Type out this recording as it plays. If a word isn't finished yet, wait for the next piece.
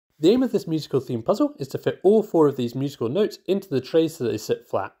The aim of this musical theme puzzle is to fit all 4 of these musical notes into the tray so that they sit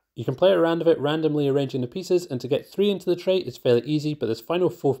flat. You can play around with it, randomly arranging the pieces, and to get 3 into the tray is fairly easy, but this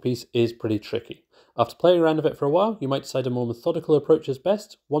final 4th piece is pretty tricky. After playing around with it for a while, you might decide a more methodical approach is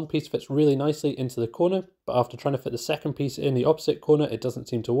best. One piece fits really nicely into the corner, but after trying to fit the second piece in the opposite corner, it doesn't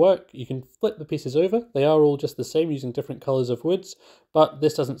seem to work. You can flip the pieces over. They are all just the same using different colours of woods, but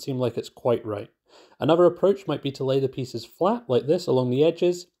this doesn't seem like it's quite right. Another approach might be to lay the pieces flat like this along the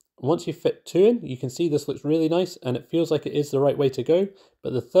edges. Once you fit 2 in, you can see this looks really nice and it feels like it is the right way to go,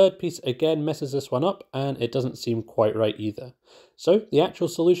 but the 3rd piece again messes this one up and it doesn't seem quite right either. So the actual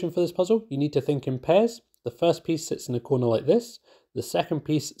solution for this puzzle, you need to think in pairs. The first piece sits in a corner like this, the second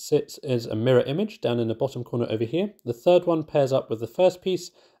piece sits as a mirror image down in the bottom corner over here, the 3rd one pairs up with the first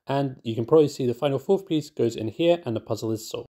piece, and you can probably see the final 4th piece goes in here and the puzzle is solved.